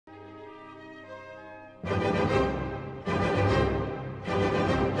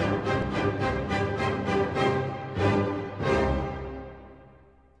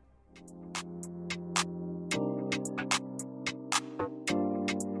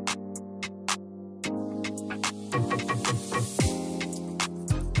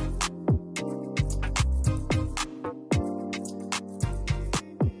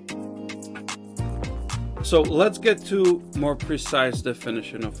So let's get to more precise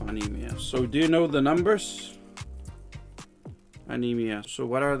definition of anemia. So do you know the numbers? Anemia. So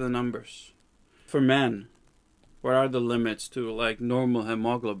what are the numbers? For men, what are the limits to like normal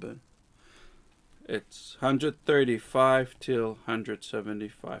hemoglobin? It's 135 till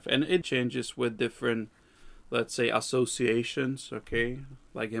 175. And it changes with different, let's say, associations, okay?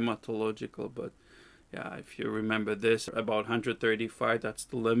 Like hematological, but yeah, if you remember this, about 135, that's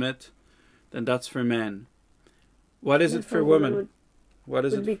the limit. Then that's for men. What is it for women? What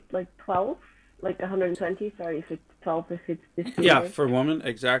is it? Would be like 12, like 120. Sorry, if it's 12, if it's this. Yeah, for women,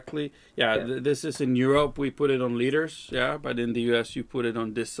 exactly. Yeah, this is in Europe. We put it on liters. Yeah, but in the US you put it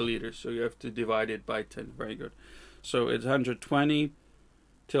on deciliters. So you have to divide it by 10. Very good. So it's 120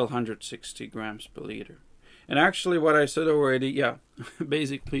 till 160 grams per liter. And actually, what I said already, yeah,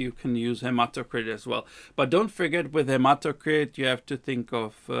 basically you can use hematocrit as well. But don't forget, with hematocrit, you have to think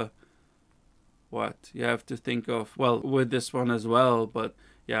of. What you have to think of, well, with this one as well, but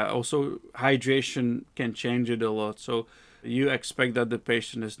yeah, also hydration can change it a lot. So you expect that the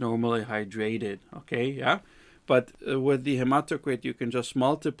patient is normally hydrated, okay, yeah, but with the hematocrit you can just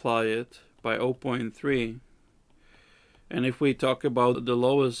multiply it by 0.3, and if we talk about the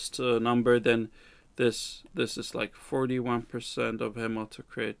lowest number, then this is like 41% of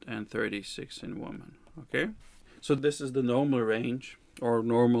hematocrit and 36 in women, okay. So this is the normal range, or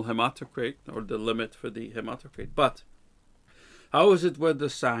normal hematocrit, or the limit for the hematocrit. But how is it with the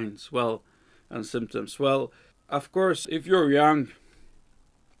signs, well, and symptoms? Well, of course, if you're young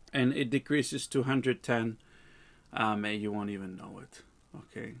and it decreases to 110, you won't even know it,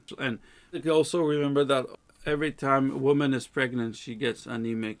 okay? And you can also remember that every time a woman is pregnant, she gets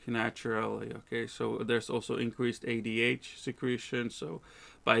anemic naturally, okay? So there's also increased ADH secretion. So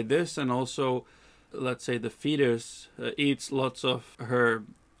by this, and also, let's say the fetus eats lots of her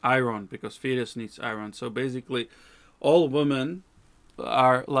iron, because fetus needs iron. So basically all women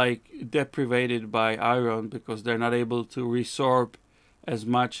are like deprived by iron because they're not able to resorb as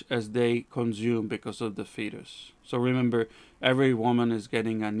much as they consume because of the fetus. So remember, every woman is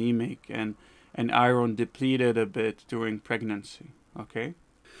getting anemic and iron depleted a bit during pregnancy, okay?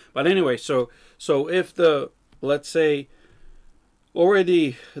 But anyway, so if the, let's say,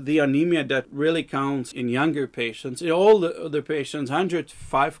 already the anemia that really counts in younger patients, in all the patients,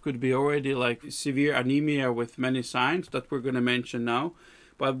 105 could be already like severe anemia with many signs that we're going to mention now.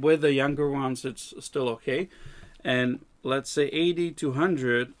 But with the younger ones, it's still okay. And let's say 80 to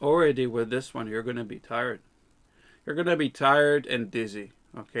 100, already with this one, you're going to be tired. You're going to be tired and dizzy,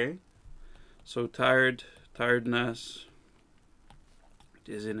 okay? So tiredness,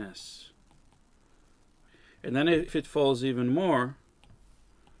 dizziness. And then if it falls even more,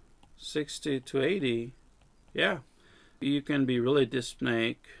 60 to 80, yeah, you can be really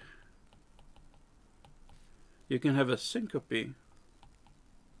dyspneic. You can have a syncope.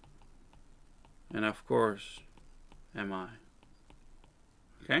 And of course, MI.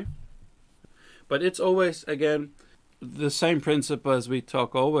 Okay? But it's always, again, the same principle as we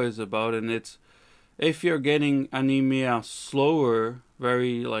talk always about, and it's if you're getting anemia slower,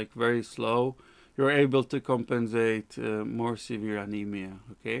 very slow, you're able to compensate more severe anemia,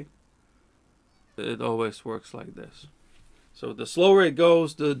 okay? It always works like this. So the slower it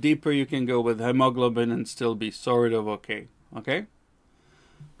goes, the deeper you can go with hemoglobin and still be sort of okay, okay?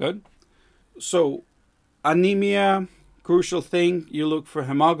 Good? So anemia, crucial thing, you look for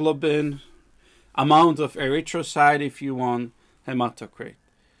hemoglobin, amount of erythrocyte if you want hematocrit.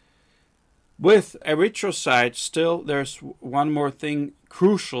 With erythrocytes, still there's one more thing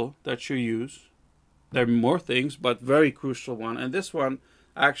crucial that you use. There are more things, but very crucial one. And this one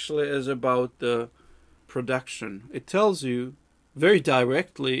actually is about the production. It tells you very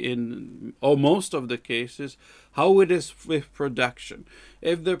directly in most of the cases how it is with production.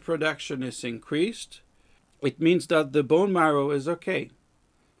 If the production is increased, it means that the bone marrow is okay.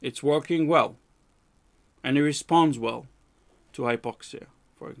 It's working well. And it responds well to hypoxia,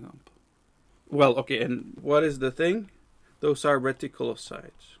 for example. Well, okay, and what is the thing? Those are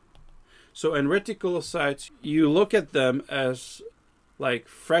reticulocytes. So in reticulocytes, you look at them as like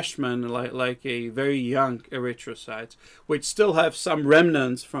freshmen, like a very young erythrocytes, which still have some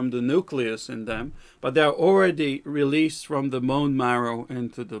remnants from the nucleus in them, but they're already released from the bone marrow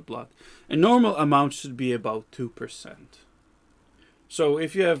into the blood. A normal amount should be about 2%. So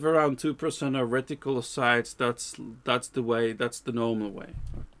if you have around 2% of reticulocytes, that's the normal way.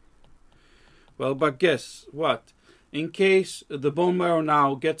 Well, but guess what? In case the bone marrow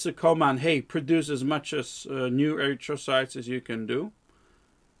now gets a command, hey, produce as much as new erythrocytes as you can do.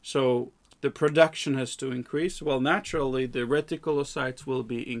 So the production has to increase. Well, naturally, the reticulocytes will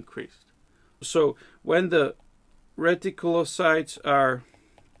be increased. So when the reticulocytes are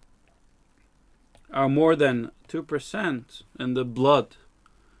more than 2% in the blood,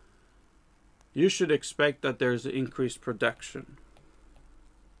 you should expect that there's increased production.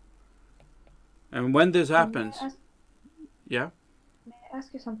 And when this happens, yeah? May I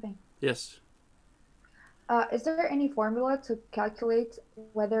ask you something? Yes. Is there any formula to calculate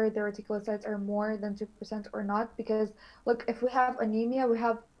whether the reticulocytes are more than 2% or not? Because look, if we have anemia, we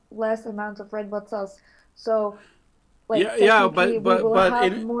have less amount of red blood cells. So like but we will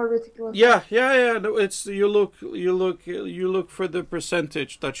have more reticulocytes. Yeah. No, it's you look for the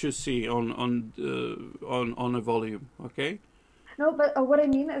percentage that you see on a volume, okay? No, but what I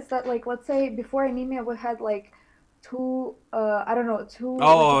mean is that, like, let's say before anemia we had like two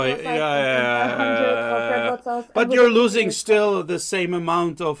reticulocytes and 100 of red blood cells. But you're losing still the same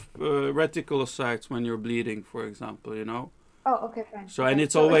amount of reticulocytes when you're bleeding, for example, you know. Oh, okay, fine. So okay. And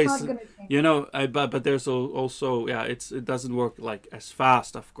it's so always, it's not gonna change. you know, but there's also, yeah, it doesn't work like as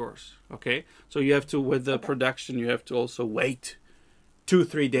fast, of course. Okay, so you have to, with the production, you have to also wait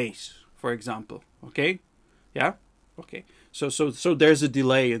 2-3 days, for example. Okay, yeah, okay. So there's a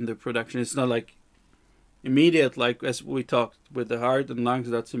delay in the production. It's not like immediate, like as we talked with the heart and lungs.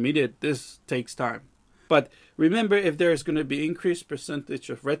 That's immediate. This takes time. But remember, if there's going to be increased percentage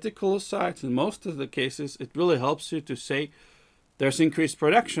of reticulocytes in most of the cases, it really helps you to say there's increased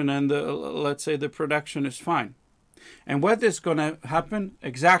production, and let's say the production is fine. And what is going to happen?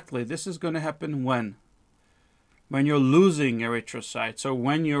 Exactly, this is going to happen when you're losing erythrocytes. So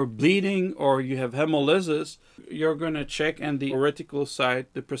when you're bleeding or you have hemolysis, you're going to check, and the reticulocyte,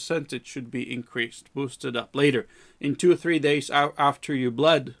 the percentage should be increased, boosted up later. In 2-3 days after you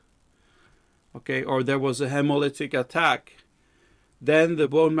bled, okay, or there was a hemolytic attack, then the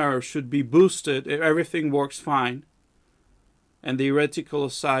bone marrow should be boosted. If everything works fine, and the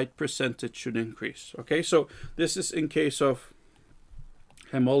reticulocyte percentage should increase. Okay, so this is in case of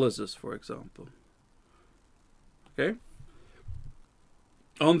hemolysis, for example. Okay.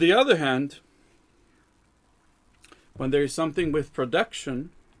 On the other hand, when there is something with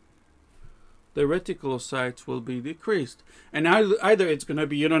production, the reticulocytes will be decreased. And either it's going to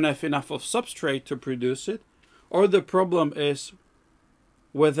be you don't have enough of substrate to produce it, or the problem is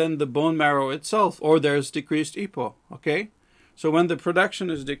within the bone marrow itself, or there's decreased EPO. Okay? So when the production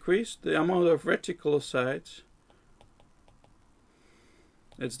is decreased, the amount of reticulocytes,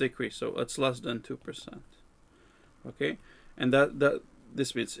 it's decreased. So it's less than 2%. Okay? And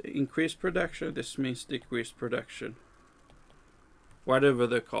this means increased production, this means decreased production. Whatever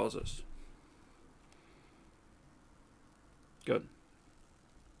the causes. Good.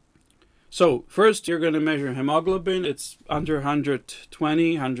 So first you're going to measure hemoglobin. It's under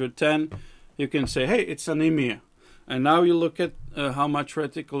 120, 110. You can say, hey, it's anemia. And now you look at how much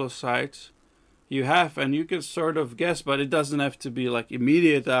reticulocytes you have, and you can sort of guess, but it doesn't have to be like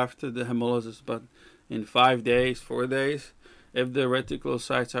immediate after the hemolysis, but in 5 days, 4 days, if the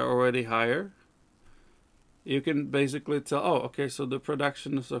reticulocytes are already higher, you can basically tell, oh, okay, so the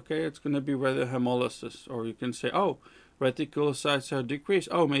production is okay, it's going to be rather hemolysis. Or you can say, oh, reticulocytes are decreased.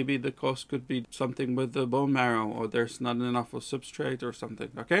 Oh, maybe the cause could be something with the bone marrow, or there's not enough of substrate or something.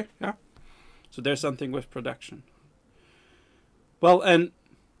 Okay, yeah? So there's something with production. Well, and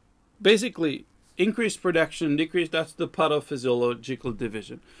basically, increased production, decreased, that's the pathophysiological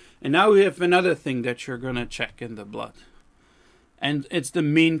division. And now we have another thing that you're going to check in the blood. And it's the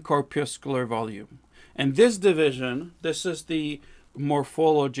mean corpuscular volume. And this division, this is the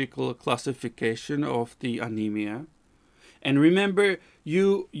morphological classification of the anemia. And remember,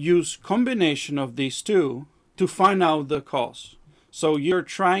 you use combination of these two to find out the cause. So you're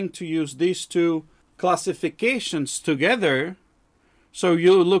trying to use these two classifications together. So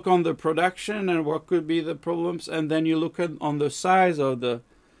you look on the production and what could be the problems, and then you look at on the size of the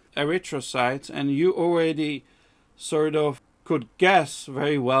erythrocytes, and you already sort of could guess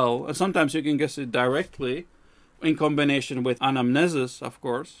very well. And sometimes you can guess it directly in combination with anamnesis, of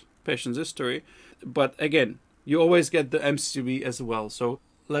course, patient's history. But again, you always get the MCV as well. So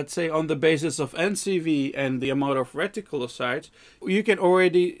let's say on the basis of MCV and the amount of reticulocytes, you can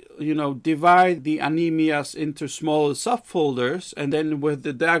already, divide the anemias into smaller subfolders, and then with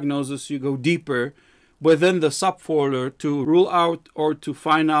the diagnosis you go deeper within the subfolder to rule out or to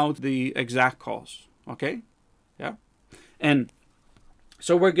find out the exact cause. Okay? Yeah? And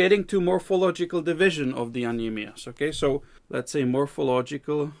so we're getting to morphological division of the anemias. Okay? So let's say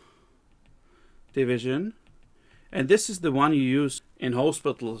morphological division. And this is the one you use in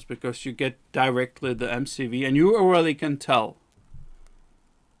hospitals because you get directly the MCV and you already can tell.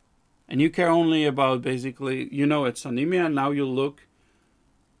 And you care only about basically, it's anemia, and now you look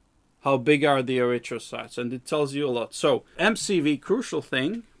how big are the erythrocytes, and it tells you a lot. So MCV, crucial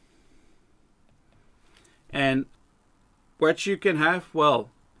thing. And what you can have, well,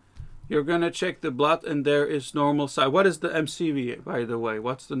 you're going to check the blood and there is normal size. What is the MCV, by the way?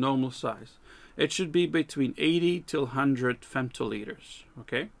 What's the normal size? It should be between 80 till 100 femtoliters,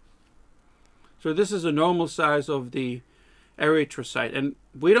 okay? So this is a normal size of the erythrocyte, and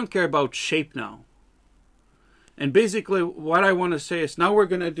we don't care about shape now. And basically what I want to say is now we're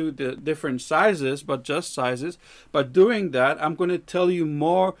going to do the different sizes, but just sizes. But doing that, I'm going to tell you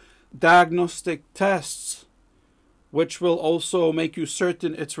more diagnostic tests, which will also make you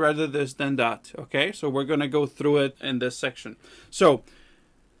certain it's rather this than that, okay? So we're going to go through it in this section. So,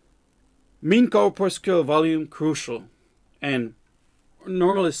 mean corpuscular volume, crucial. And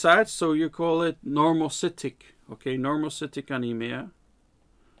normocytic, so you call it normocytic, okay? Normocytic anemia.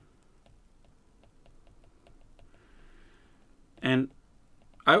 And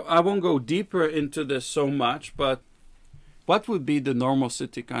I won't go deeper into this so much, but what would be the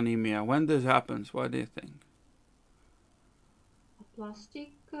normocytic anemia? When this happens, what do you think?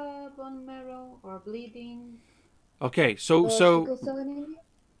 Plastic bone marrow or bleeding. Okay, so sickle cell anemia?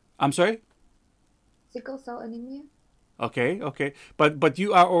 I'm sorry? Sickle cell anemia? Okay. But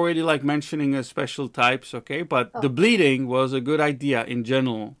you are already like mentioning a special types, okay? But the bleeding was a good idea in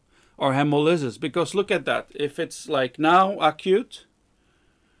general. Or hemolysis, because look at that. If it's like now acute,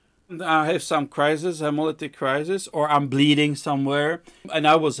 I have some crisis, hemolytic crisis, or I'm bleeding somewhere, and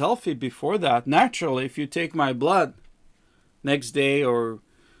I was healthy before that. Naturally, if you take my blood next day or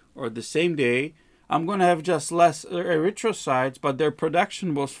the same day, I'm going to have just less erythrocytes, but their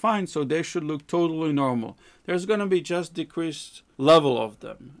production was fine, so they should look totally normal. There's going to be just decreased level of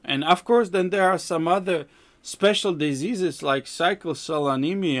them. And of course, then there are some other special diseases like sickle cell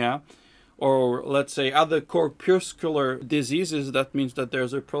anemia, or let's say other corpuscular diseases. That means that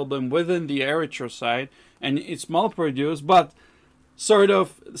there's a problem within the erythrocyte and it's malproduced, but sort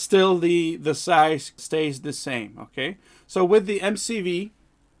of still the size stays the same, okay? So with the MCV,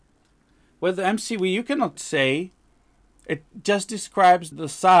 you cannot say, it just describes the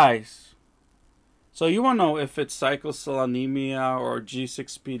size. So you want to know if it's sickle cell anemia or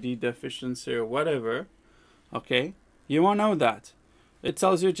G6PD deficiency or whatever, okay? You want to know that. It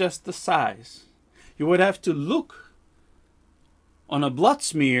tells you just the size. You would have to look on a blood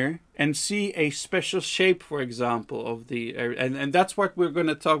smear and see a special shape, for example, of the, and that's what we're going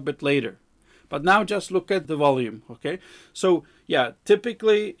to talk a bit later. But now just look at the volume, okay? So, yeah,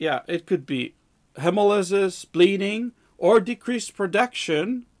 typically, yeah, it could be hemolysis, bleeding, or decreased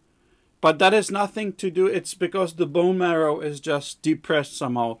production, but that has nothing to do, it's because the bone marrow is just depressed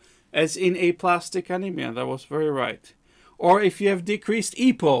somehow, as in aplastic anemia. That was very right. Or if you have decreased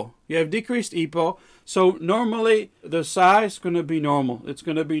EPO, so normally the size is going to be normal. It's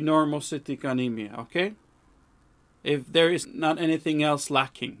going to be normocytic anemia, okay? If there is not anything else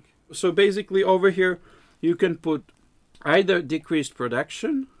lacking. So basically over here, you can put either decreased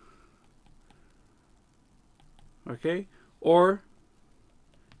production, okay, or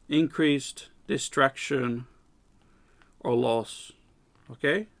increased distraction or loss,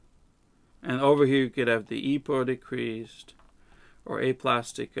 okay? And over here you could have the EPO decreased, or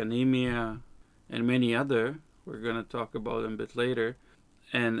aplastic anemia, and many other. We're going to talk about them a bit later.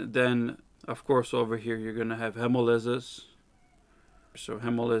 And then, of course, over here you're going to have hemolysis. So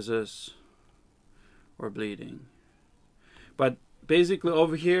hemolysis or bleeding. But basically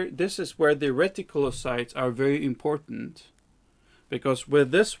over here, this is where the reticulocytes are very important. Because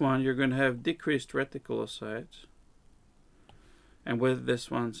with this one, you're going to have decreased reticulocytes. And with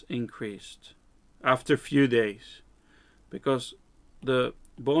this one's increased after a few days, because the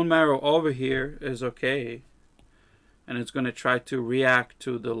bone marrow over here is okay and it's going to try to react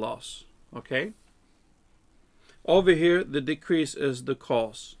to the loss, okay? Over here the decrease is the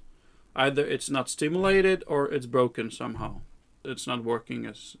cause. Either it's not stimulated or it's broken somehow. It's not working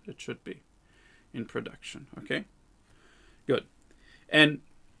as it should be in production, okay? Good. And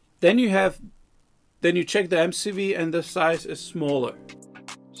then you check the MCV and the size is smaller.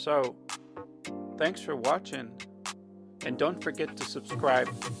 So, thanks for watching, and don't forget to subscribe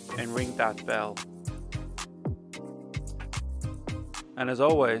and ring that bell. And as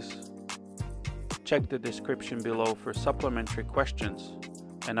always, check the description below for supplementary questions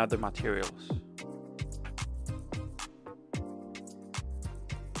and other materials.